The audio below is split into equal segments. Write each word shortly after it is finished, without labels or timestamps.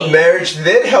Marriage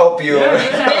did help you.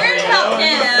 Marriage helped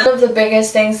him. One of the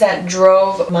biggest things that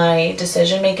drove my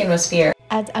decision making was fear.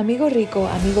 At Amigo Rico,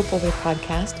 Amigo Pobre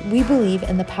podcast, we believe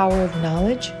in the power of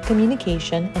knowledge,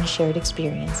 communication, and shared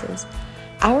experiences.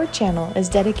 Our channel is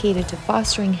dedicated to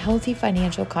fostering healthy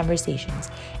financial conversations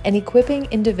and equipping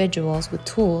individuals with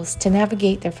tools to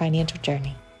navigate their financial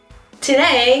journey.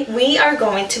 Today, we are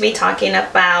going to be talking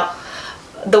about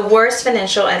the worst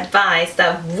financial advice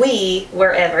that we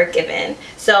were ever given.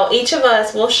 So each of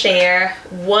us will share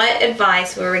what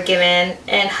advice we were given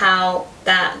and how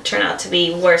that turned out to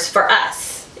be worse for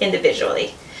us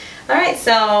individually. All right,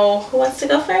 so who wants to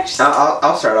go first?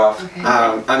 I'll start off. Okay.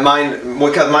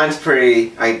 Because mine's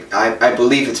pretty, I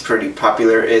believe it's pretty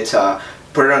popular. It's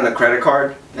put it on a credit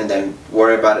card and then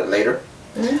worry about it later.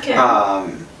 Okay.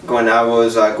 When I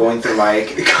was going through my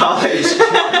college,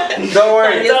 don't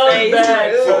worry. It's always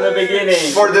bad from the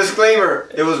beginning. For disclaimer,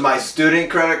 it was my student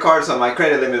credit card, so my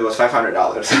credit limit was $500.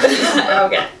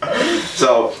 Okay.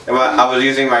 So I was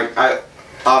using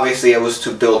obviously it was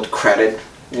to build credit,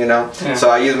 you know. Yeah.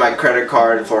 So I used my credit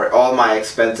card for all my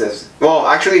expenses. Well,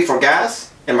 actually for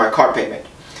gas and my car payment,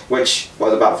 which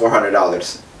was about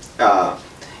 $400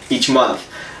 each month,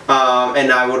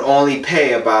 and I would only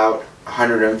pay about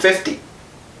 $150.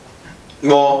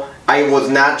 Well, I was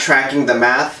not tracking the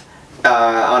math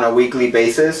on a weekly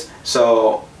basis,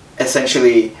 so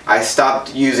essentially I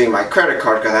stopped using my credit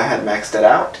card because I had maxed it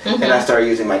out, and I started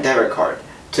using my debit card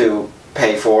to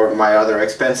pay for my other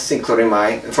expenses, including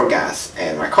for gas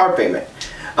and my car payment.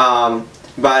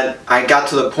 But I got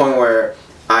to the point where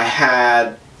I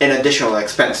had an additional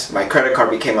expense. My credit card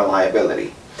became a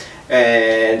liability,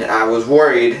 and I was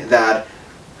worried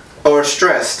or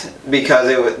stressed because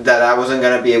that I wasn't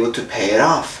going to be able to pay it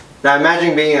off. Now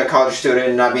imagine being a college student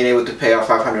and not being able to pay off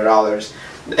 $500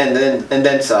 and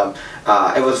then some.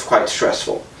 It was quite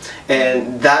stressful,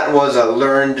 and that was a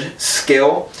learned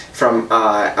skill from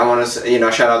I want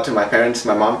to shout out to my parents,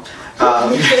 my mom,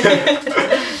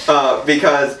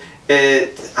 because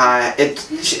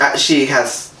she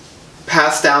has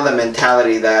passed down the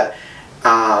mentality that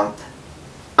I'm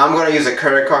going to use a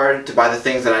credit card to buy the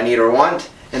things that I need or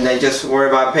want, and then just worry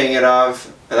about paying it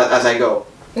off as I go.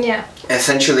 Yeah.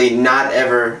 Essentially, not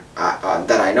ever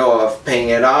that I know of paying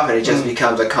it off, and it just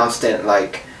becomes a constant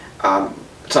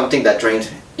something that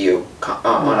drains you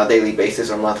on a daily basis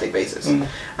or monthly basis.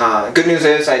 Good news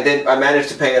is I managed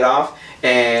to pay it off,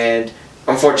 and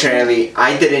unfortunately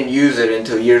I didn't use it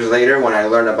until years later when I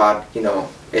learned about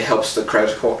it helps the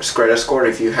credit score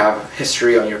if you have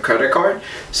history on your credit card.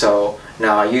 So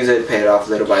now I use it, pay it off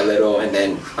little by little, and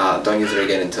then don't use it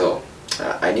again until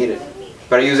I need it.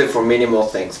 But I use it for minimal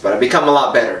things, but I've become a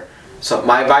lot better. So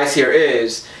my advice here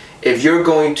is, if you're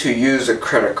going to use a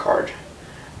credit card,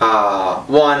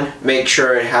 one, make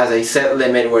sure it has a set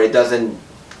limit where it doesn't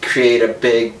create a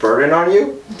big burden on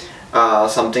you.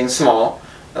 Something small,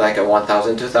 like a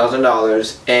 $1,000,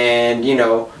 $2,000, and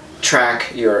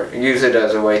use it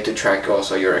as a way to track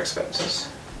also your expenses.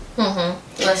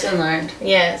 Lesson learned.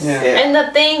 Yes. Yeah. And the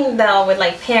thing though with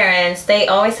parents, they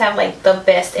always have the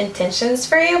best intentions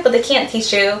for you, but they can't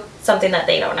teach you something that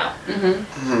they don't know.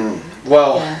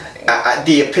 Well,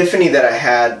 the epiphany that I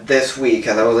had this week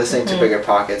as I was listening to Bigger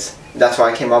Pockets, that's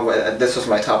why I came up with this was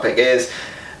my topic, is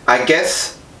I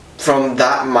guess from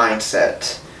that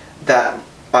mindset that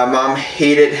my mom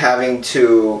hated having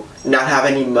to not have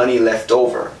any money left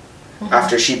over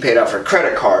after she paid off her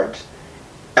credit card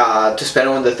to spend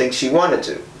on the things she wanted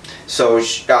to. So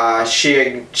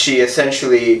she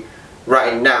essentially,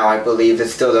 right now, I believe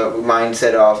it's still the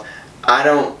mindset of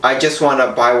I just want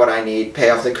to buy what I need,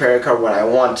 pay off the credit card when I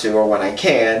want to or when I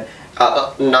can,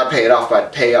 not pay it off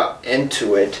but pay up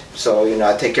into it, so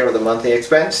I take care of the monthly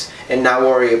expense and not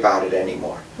worry about it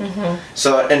anymore.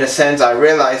 So in a sense I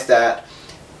realized that,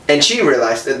 and she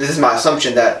realized that, this is my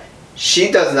assumption, that she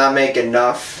does not make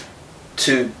enough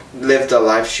to live the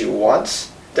life she wants.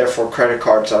 Therefore, credit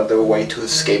cards are the way to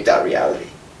escape that reality.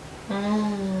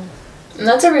 And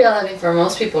that's a reality for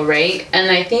most people, right?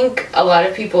 And I think a lot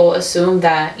of people assume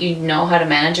that you know how to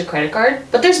manage a credit card,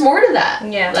 but there's more to that.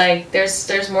 Yeah.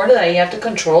 There's more to that. You have to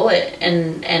control it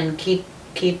and keep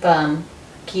a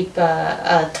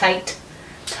tight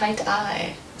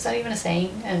eye. Is that even a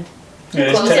saying? And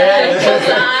close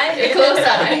eye. Close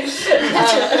eye.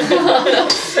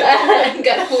 I'm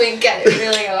gonna wink at it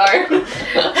really hard.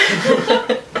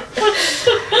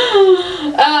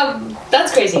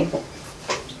 That's crazy.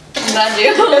 Not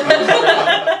you.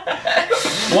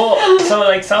 Well,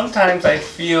 so sometimes I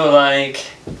feel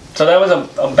so that was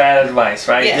a bad advice,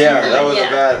 right? Yeah, that was a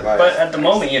bad advice. But at the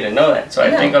moment you didn't know that, so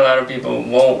I think a lot of people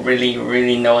won't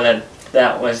really know that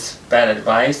that was bad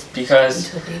advice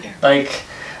because, like,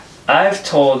 I've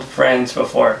told friends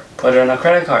before, put it on a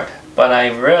credit card. But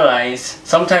I realize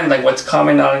sometimes, like, what's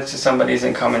common knowledge to somebody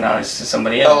isn't common knowledge to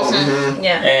somebody else. Oh, mm-hmm.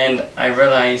 Yeah. And I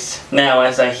realize now,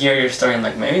 as I hear your story, I'm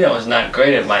like, maybe that was not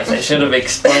great advice. I should have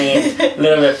explained a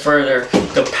little bit further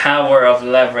the power of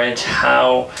leverage,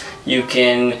 how you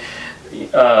can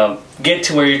get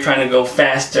to where you're trying to go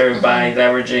faster by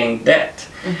leveraging debt.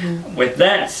 With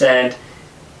that said,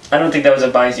 I don't think that was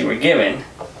advice you were given,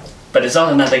 but it's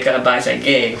also not the advice I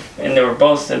gave. And they were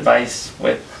both advice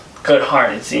with good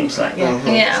heart, it seems like.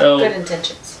 Yeah. So, good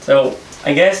intentions. So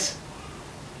I guess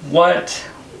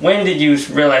when did you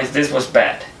realize this was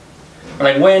bad? Or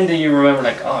like, when do you remember,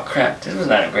 like, oh crap, this was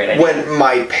not a great idea? When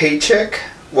my paycheck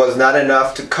was not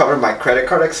enough to cover my credit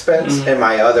card expense and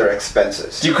my other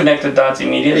expenses. Did you connect the dots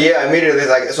immediately? Yeah, immediately.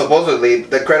 Like, supposedly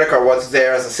the credit card was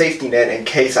there as a safety net in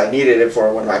case I needed it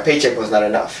for when my paycheck was not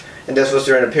enough. And this was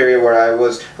during a period where I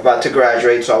was about to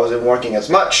graduate, so I wasn't working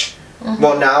as much.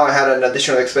 Well, now I had an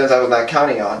additional expense I was not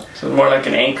counting on. So more like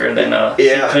an anchor than a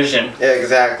cushion. Yeah,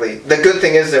 exactly. The good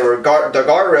thing is the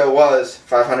guardrail was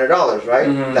 $500, right?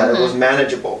 That it was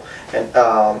manageable, and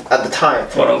at the time,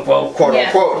 quote unquote. Quote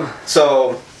unquote.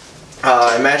 So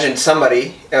imagine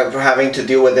somebody having to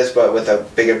deal with this, but with a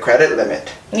bigger credit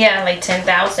limit. Yeah, like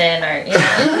 10,000 or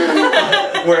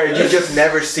where you just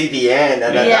never see the end,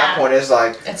 and at that point it's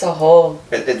like it's a hole.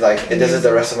 It's like this is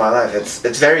the rest of my life.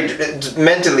 It's very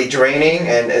mentally draining,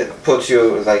 and it puts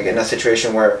you like in a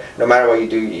situation where no matter what you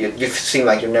do, you seem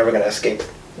like you're never gonna escape.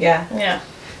 Yeah. Yeah.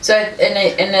 So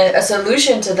a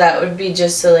solution to that would be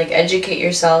just to like educate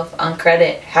yourself on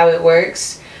credit, how it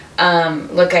works.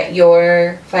 Look at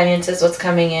your finances, what's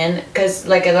coming in, because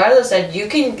like Eduardo said, you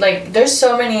can like there's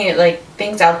so many like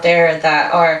things out there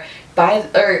that are buy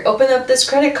or open up this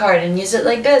credit card and use it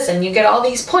like this, and you get all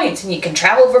these points, and you can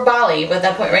travel over Bali with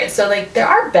that point, right? So like there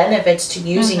are benefits to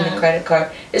using the credit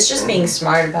card. It's just being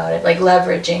smart about it, like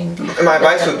leveraging. My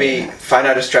advice would be find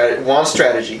out one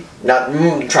strategy, not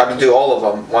try to do all of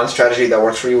them. One strategy that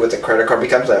works for you with the credit card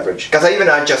becomes leverage. Because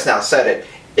I just now said it.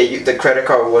 The credit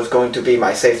card was going to be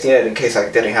my safety net in case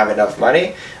I didn't have enough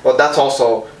money. Well, that's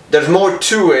also, there's more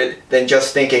to it than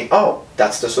just thinking, oh,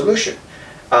 that's the solution.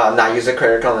 Not use the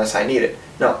credit card unless I need it.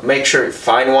 No, make sure you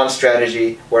find one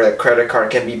strategy where the credit card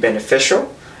can be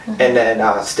beneficial, and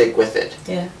then stick with it.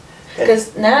 Yeah.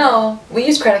 Because now we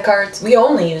use credit cards. We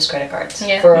only use credit cards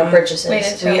for our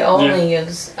purchases. We only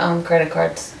use credit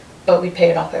cards, but we pay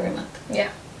it off every month. Yeah,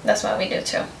 that's what we do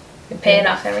too. We pay it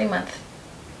off every month.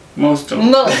 Most of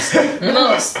the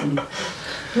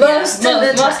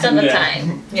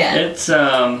time. Yeah. It's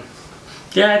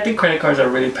I think credit cards are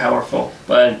really powerful,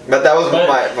 but that was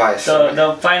my advice.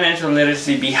 The financial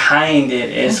literacy behind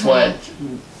it is what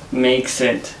makes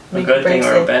it a good thing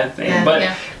or a bad thing. Yeah.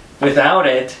 But without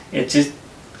it, it's just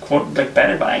quote like bad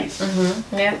advice.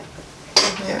 Yeah.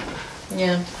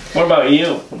 Yeah. What about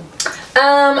you?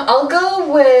 I'll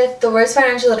go with the worst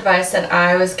financial advice that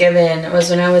I was given was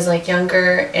when I was like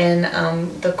younger in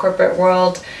the corporate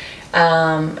world,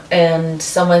 and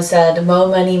someone said, "More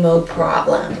money, more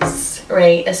problems."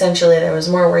 Right? Essentially, there was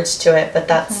more words to it, but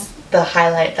that's the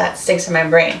highlight that sticks in my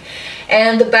brain.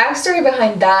 And the backstory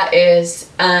behind that is,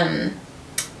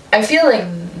 I feel like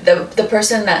the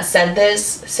person that said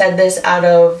this out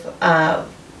of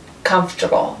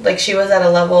comfortable. Like she was at a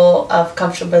level of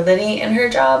comfortability in her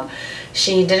job.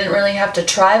 She didn't really have to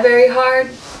try very hard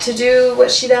to do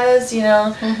what she does, you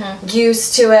know,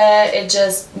 used to it. It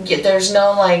just, there's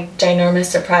no like ginormous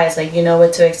surprise, like you know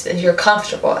what to expect. You're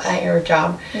comfortable at your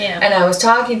job. Yeah. And I was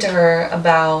talking to her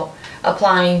about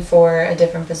applying for a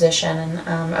different position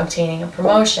and obtaining a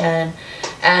promotion,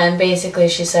 and basically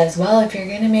she says, well, if you're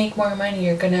gonna make more money,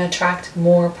 you're gonna attract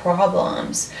more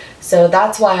problems, so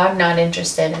that's why I'm not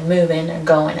interested in moving and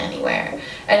going anywhere.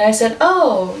 And I said,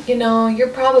 oh, you know, you're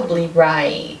probably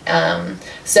right.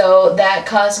 So that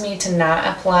caused me to not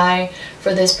apply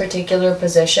for this particular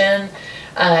position,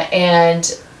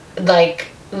 and like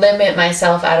limit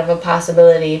myself out of a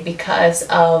possibility because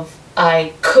of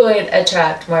I could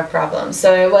attract more problems.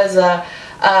 So it was a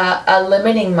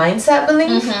limiting mindset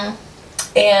belief,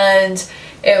 and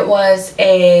it was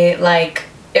a like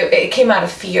it came out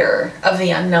of fear of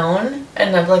the unknown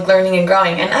and of like learning and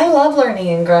growing. And I love learning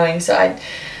and growing, so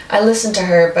I listened to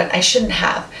her, but I shouldn't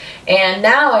have. And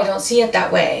now I don't see it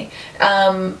that way.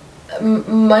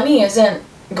 Money isn't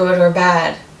good or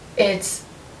bad. It's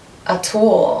a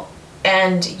tool,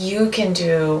 and you can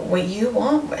do what you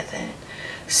want with it.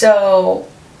 So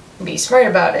be smart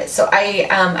about it. So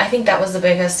I think that was the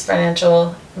biggest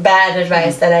financial bad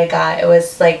advice that I got. It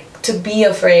was like to be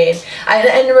afraid.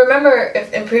 And remember,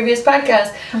 in previous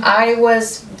podcasts, I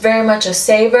was very much a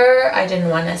saver. I didn't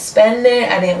want to spend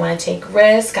it. I didn't want to take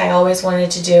risk. I always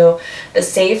wanted to do the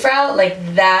safe route.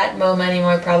 Like that, More Money,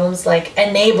 More Problems, like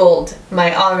enabled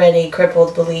my already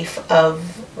crippled belief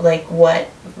of like what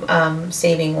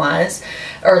saving was,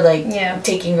 or like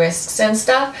taking risks and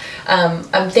stuff.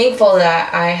 I'm thankful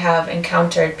that I have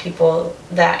encountered people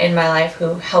that in my life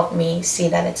who help me see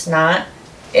that it's not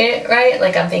it, right?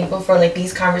 Like I'm thankful for like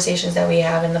these conversations that we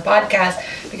have in the podcast,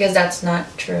 because that's not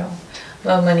true.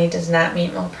 More money does not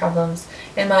mean more problems.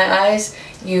 In my eyes,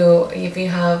 if you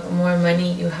have more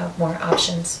money, you have more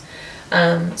options.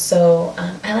 So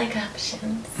I like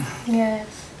options. Yes.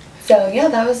 So yeah,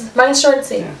 that was my short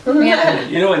scene. Yeah.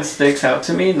 You know what sticks out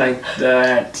to me? Like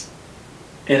that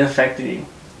it affected you.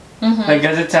 Like,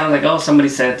 does it sound like, oh, somebody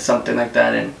said something like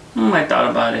that and I thought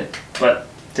about it, but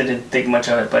didn't think much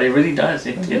of it. But it really does.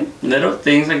 It little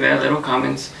things like that, little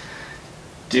comments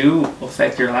do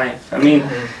affect your life. I mean,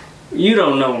 you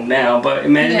don't know now, but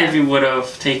imagine if you would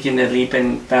have taken the leap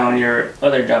and found your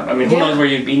other job. I mean, who knows where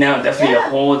you'd be now? Definitely a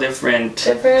whole different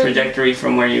trajectory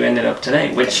from where you ended up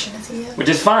today, which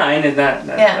is fine. Is that?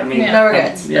 I mean, no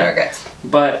regrets. No regrets.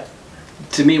 But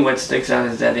to me, what sticks out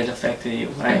is that it affected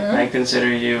you. I consider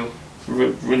you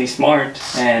really smart,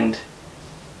 and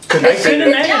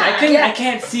I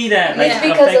can't see that like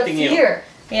affecting you. Fear.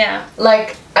 Yeah.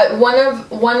 Like one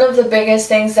of the biggest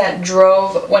things that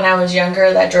drove when I was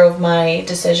younger, that drove my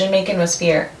decision making, was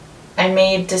fear. I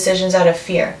made decisions out of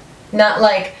fear, not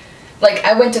like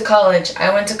I went to college.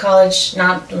 I went to college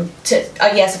not to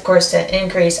yes, of course, to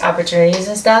increase opportunities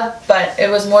and stuff, but it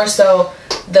was more so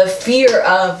the fear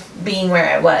of being where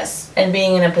I was and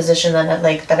being in a position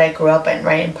that I grew up in,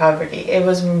 right, in poverty. It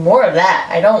was more of that.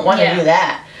 I don't want to do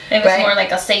that. It was more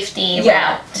like a safety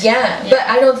route. Yeah, but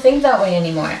I don't think that way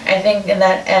anymore. I think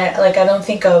that, I don't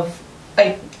think of,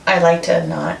 I like to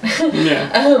not.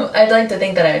 I'd like to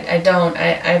think that I don't.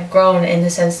 I've grown in the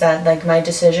sense that, like, my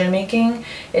decision making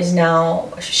is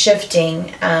now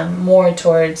shifting more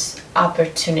towards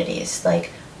opportunities.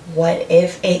 Like, what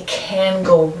if it can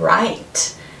go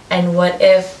right? And what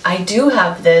if I do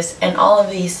have this and all of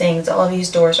these things, all of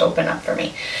these doors open up for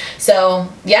me? So,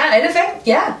 yeah, it affects,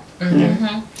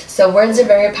 So words are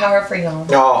very powerful,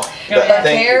 y'all. Be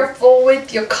careful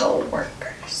with your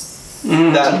coworkers.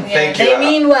 Thank you. They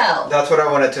mean well. That's what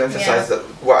I wanted to emphasize. That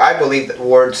I believe that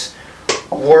words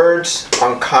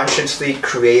unconsciously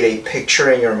create a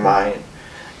picture in your mind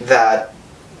that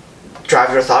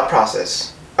drives your thought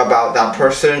process about that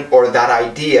person or that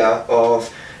idea of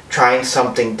trying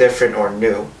something different or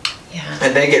new.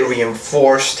 And they get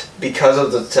reinforced because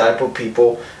of the type of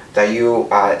people that you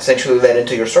essentially let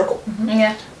into your circle.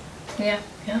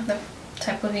 The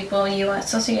type of people you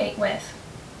associate with.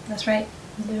 That's right.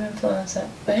 Do influence it.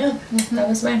 But that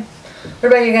was mine.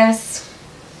 What about you guys?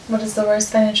 What is the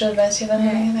worst financial advice you've ever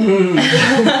given?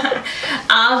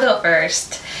 I'll go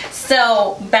first.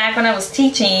 So back when I was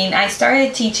teaching, I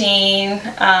started teaching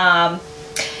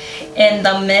in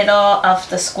the middle of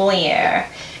the school year.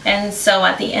 And so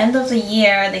at the end of the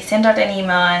year, they sent out an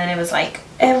email and it was like,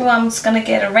 everyone's gonna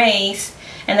get a raise.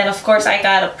 And then of course I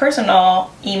got a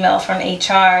personal email from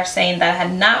HR saying that I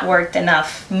had not worked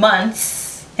enough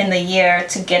months in the year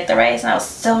to get the raise, and I was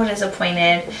so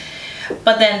disappointed.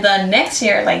 But then the next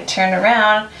year turned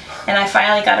around and I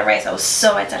finally got a raise. I was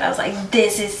so excited. I was like,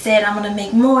 this is it, I'm gonna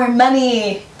make more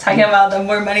money. Talking about the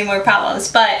more money, more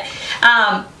problems. But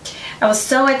I was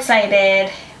so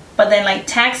excited. But then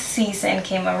tax season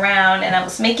came around and I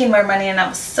was making more money and I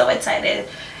was so excited.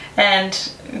 And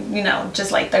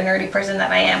just like the nerdy person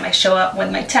that I am, I show up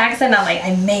with my tax and I'm like,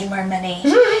 I made more money.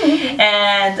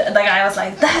 And the guy was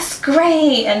like, that's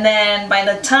great. And then by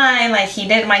the time he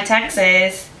did my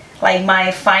taxes,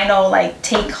 my final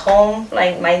take home,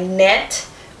 my net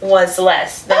was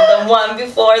less than the one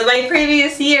before my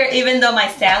previous year. Even though my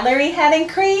salary had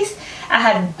increased, I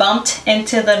had bumped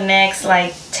into the next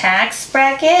tax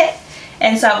bracket,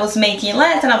 and so I was making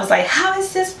less, and I was like, how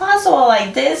is this possible?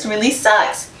 This really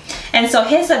sucks. And so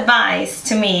his advice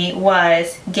to me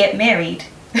was get married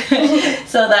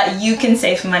so that you can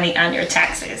save money on your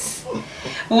taxes,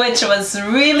 which was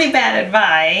really bad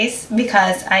advice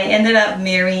because I ended up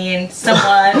marrying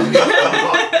someone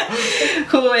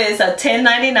who is a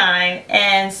 1099,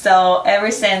 and so ever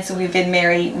since we've been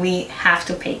married, we have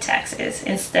to pay taxes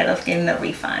instead of getting a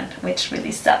refund, which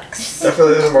really sucks. I feel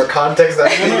like there's more context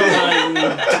that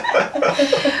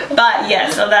But yeah,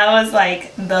 so that was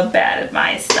the bad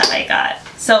advice that I got.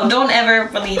 So don't ever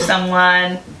believe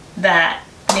someone that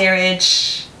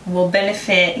marriage will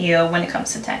benefit you when it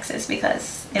comes to taxes,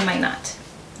 because it might not.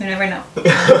 You never know.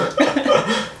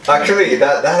 Actually,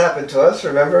 that happened to us.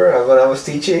 Remember when I was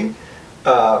teaching,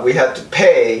 we had to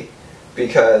pay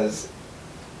because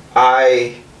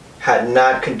I had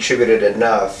not contributed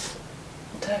enough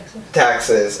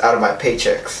taxes out of my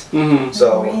paychecks. Mm-hmm.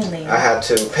 So Really? I had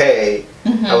to pay.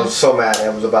 I was so mad.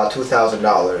 It was about $2,000.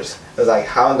 I was like,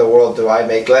 how in the world do I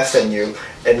make less than you?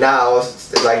 And now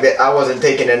like I wasn't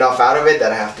taking enough out of it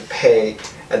that I have to pay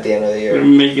at the end of the year. You're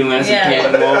making less Yeah.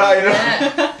 and paying more. I know.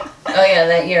 Yeah. Oh yeah,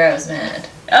 that year I was mad.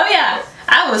 Oh yeah,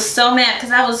 I was so mad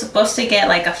because I was supposed to get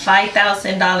like a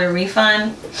 $5,000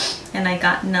 refund, and I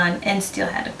got none, and still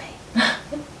had to pay.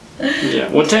 Yeah.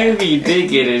 Well, technically you did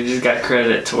get it. You just got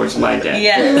credit towards my debt.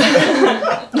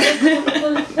 Yeah.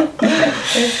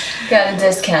 Got a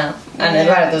discount on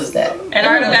Eduardo's debt.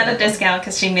 Eduardo got a discount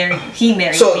because he married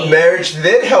So me. marriage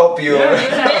did help you.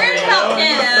 Marriage helped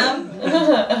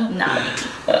him. Not me.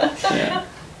 Yeah.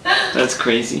 That's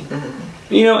crazy.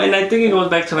 You know, and I think it goes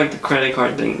back to like the credit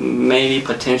card thing. Maybe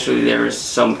potentially there is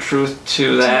some truth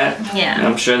to that. Yeah. And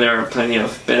I'm sure there are plenty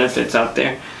of benefits out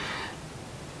there.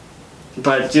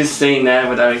 But just saying that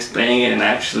without explaining it and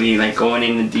actually like going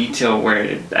into detail where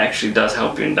it actually does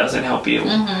help you and doesn't help you,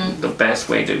 the best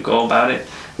way to go about it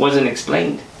wasn't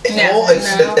explained.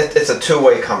 It's a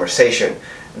two-way conversation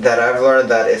that I've learned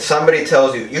that if somebody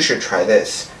tells you, you should try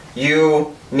this,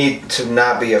 you need to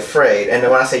not be afraid. And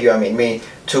when I say you, I mean me,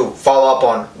 to follow up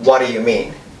on what do you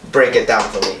mean? Break it down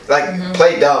for me. Like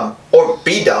play dumb or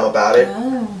be dumb about it.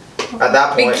 At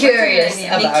that point, Be curious Be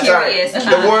about curious. it.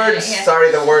 the words, Yeah.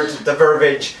 the words, the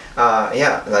verbiage,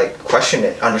 like question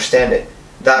it, understand it.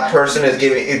 That person is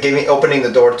opening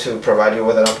the door to provide you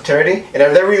with an opportunity, and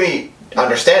if they really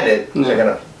understand it, they're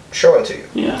gonna show it to you.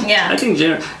 Yeah. Yeah. I think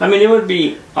I mean, it would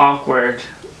be awkward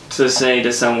to say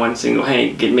to someone single,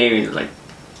 hey, get married. Like,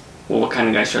 well, what kind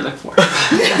of guy should I look for?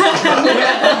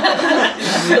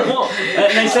 Well,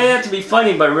 and I say that to be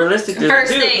funny, but realistically,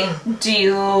 First too. thing, do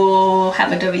you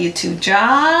have a W-2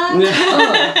 job? No,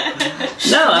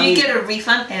 Do I you mean, get a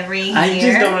refund every year? I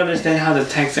just don't understand how the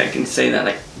tax guy can say that.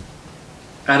 Like,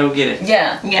 I don't get it.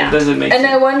 Yeah. It Yeah. doesn't make And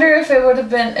I sense. wonder if it would have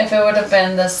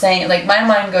been the same. Like my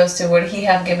mind goes to, would he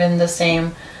have given the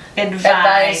same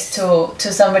advice to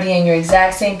somebody in your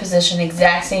exact same position,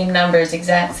 exact same numbers,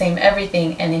 exact same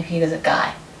everything, and if he was a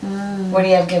guy, would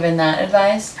he have given that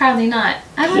advice? Probably not.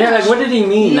 I don't Yeah, know. like what did he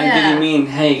mean? Like, did Yeah. he mean,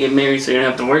 hey, get married so you don't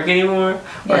have to work anymore?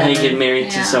 Or Yeah. hey, get married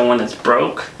to Yeah. someone that's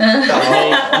broke?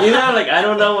 Oh, You know, like, I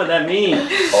don't know what that means.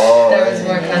 There was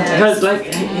more context. Because,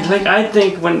 like I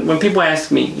think when people ask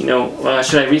me, you know,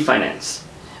 should I refinance?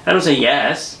 I don't say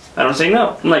yes. I don't say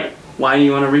no. I'm like, why do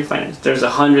you want to refinance? There's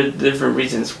 100 different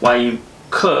reasons why you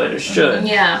could or should.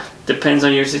 Yeah. Depends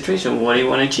on your situation. What do you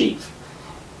want to achieve?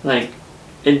 Like,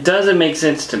 it doesn't make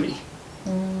sense to me.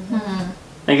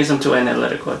 I guess I'm too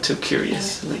analytical, too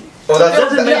curious. Like, well, that's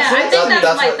doesn't make Yeah, I think that's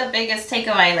that's like what- the biggest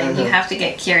takeaway. Like you have to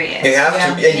get curious. you have to,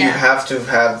 and you Yeah. have to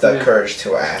have the Yeah. courage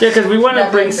to ask. yeah, because we want to Yeah,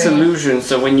 bring I agree. solutions.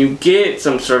 So when you get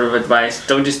some sort of advice,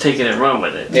 don't just take it and run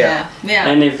with it. Yeah. Yeah.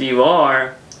 And if you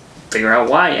are, figure out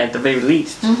why at the very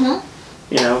least. Mm-hmm.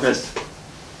 You know, because,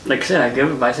 like I said, I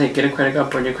give advice, hey, get a credit card,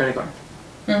 put in your credit card.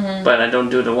 But I don't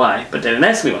do the why. But they didn't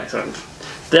ask me why. So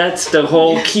that's the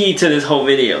whole key to this whole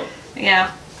video. Yeah.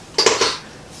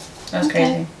 That's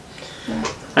crazy.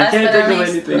 I Last can't but think not of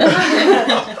least. anything.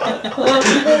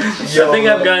 I think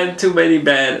I've gotten too many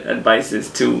bad advices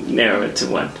to narrow it to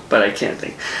one, but I can't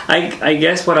think. I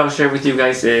guess what I'll share with you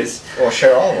guys is Well,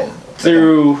 share all of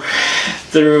them.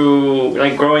 through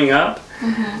like growing up,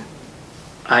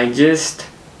 I just,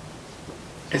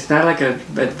 it's not like a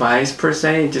advice per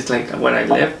se, just like what I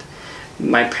lived.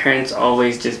 My parents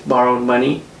always just borrowed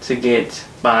money to get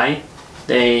by.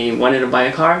 They wanted to buy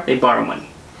a car, they borrowed money.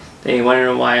 They wanted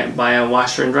to buy a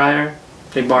washer and dryer,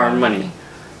 they borrowed money.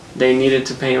 They needed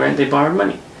to pay rent, they borrowed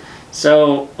money.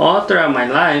 So all throughout my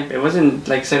life, it wasn't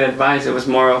like said advice, it was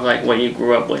more of like what you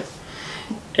grew up with.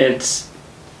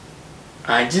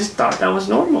 I just thought that was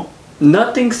normal.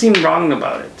 Nothing seemed wrong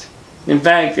about it. In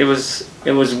fact, it was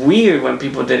weird when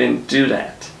people didn't do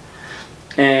that.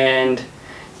 And,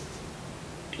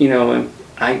 you know,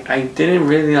 I didn't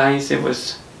realize it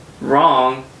was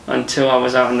wrong until I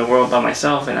was out in the world by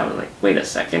myself and I was like, wait a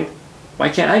second, why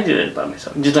can't I do it by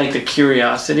myself? Just like the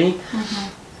curiosity.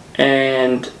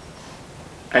 And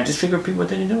I just figured people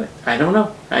didn't do it. I don't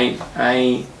know. I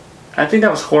think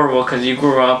that was horrible because you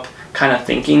grew up kind of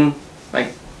thinking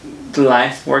like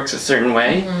life works a certain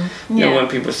way. You know, when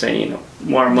people say, you know,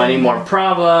 more money, more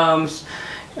problems.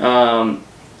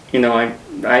 You know,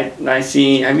 I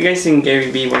see, have you guys seen Gary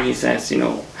Vee where he says, you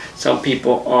know, some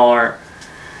people are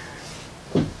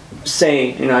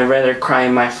say, you know, I'd rather cry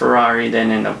in my Ferrari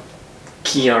than in a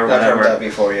Kia or I've heard whatever. that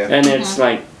before, yeah. And it's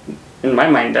like, in my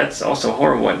mind, that's also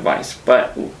horrible advice.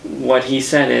 But what he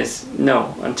said is,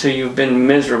 no, until you've been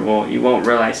miserable, you won't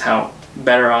realize how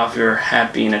better off you're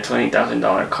happy in a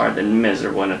 $20,000 car than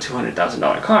miserable in a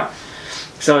 $200,000 car.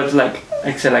 So it's like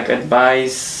I said, like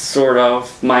advice sort of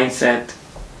mindset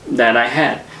that I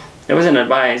had. It wasn't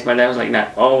advice, but that was like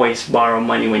not always borrow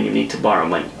money when you need to borrow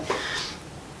money.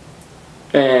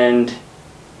 And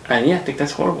yeah, I think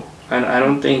that's horrible. I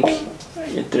don't think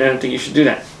you should do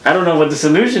that. I don't know what the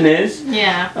solution is.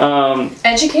 Yeah.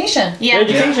 Education. Yeah.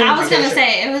 Education. I was gonna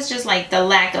say it was just like the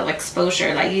lack of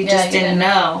exposure. Like you just didn't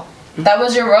know. That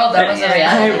was your world. That was the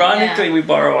reality. Ironically, we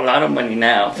borrow a lot of money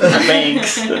now from the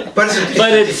banks, But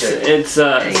it's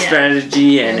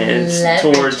strategy and it's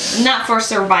Leverage. towards Not for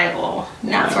survival.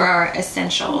 Not for our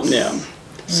essentials. yeah.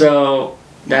 So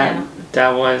that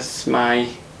was my,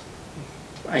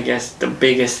 I guess, the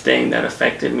biggest thing that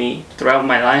affected me throughout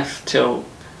my life till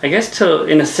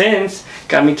in a sense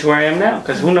got me to where I am now.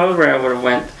 Because who knows where I would have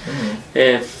went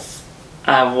if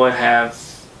I would have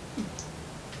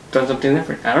done something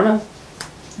different. I don't know.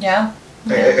 Yeah.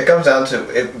 It comes down to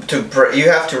you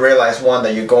have to realize, one,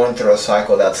 that you're going through a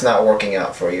cycle that's not working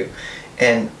out for you,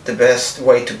 and the best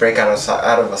way to break out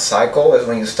of a cycle is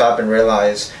when you stop and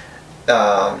realize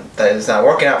that it's not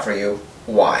working out for you.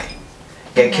 Why?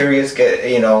 Get curious.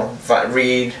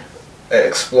 Read,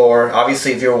 explore.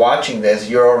 Obviously, if you're watching this,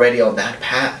 you're already on that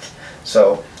path.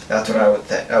 So that's what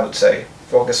I would say.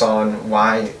 Focus on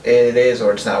why it is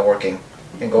or it's not working,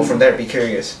 and go from there. Be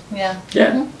curious. Yeah.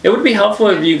 Yeah. It would be helpful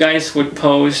if you guys would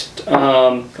post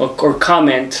or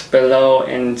comment below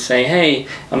and say, hey,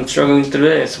 I'm struggling through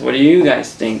this. What do you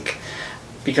guys think?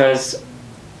 Because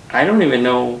I don't even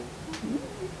know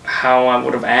how I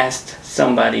would have asked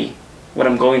somebody what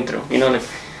I'm going through. You know, like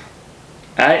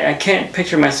I can't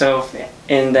picture myself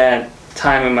in that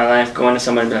time in my life going to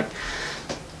somebody and be like,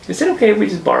 is it okay if we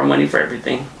just borrow money for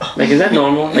everything? Like, is that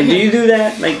normal? Like, do you do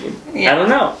that? Like, I don't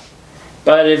know.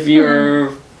 But if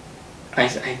you're, I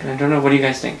don't know. What do you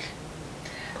guys think?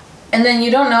 And then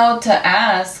you don't know to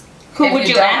ask. Who would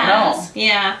you ask? Know.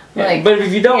 Yeah. Like, but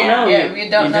if you don't know, if you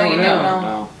don't know, you don't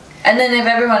know. And then if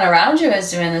everyone around you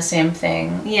is doing the same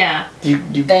thing,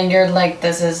 then you're like,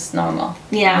 this is normal.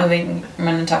 Yeah. I'm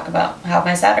going to talk about how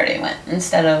my Saturday went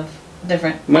instead of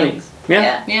different money. things.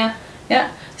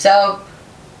 Yeah. So,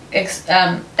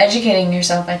 educating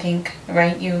yourself, I think,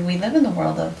 right? We live in the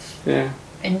world of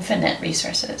infinite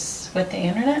resources with the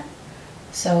internet.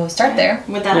 So start there.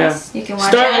 With us. You can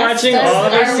watch Start watching all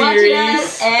of our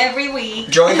series every week.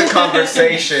 Join the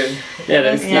conversation.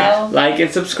 Like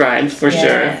and subscribe for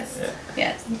sure.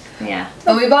 Yes. Yeah.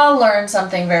 But we've all learned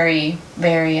something very,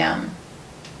 very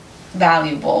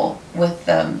valuable with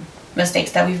the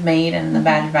mistakes that we've made and the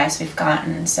bad advice we've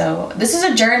gotten. So this is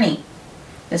a journey.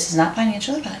 This is not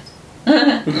financial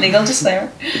advice. Legal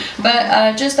disclaimer.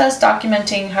 But just us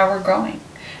documenting how we're growing.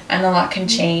 And a lot can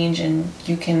change and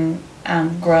you can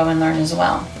grow and learn as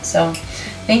well. So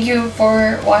thank you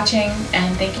for watching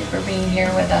and thank you for being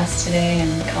here with us today,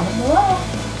 and comment below.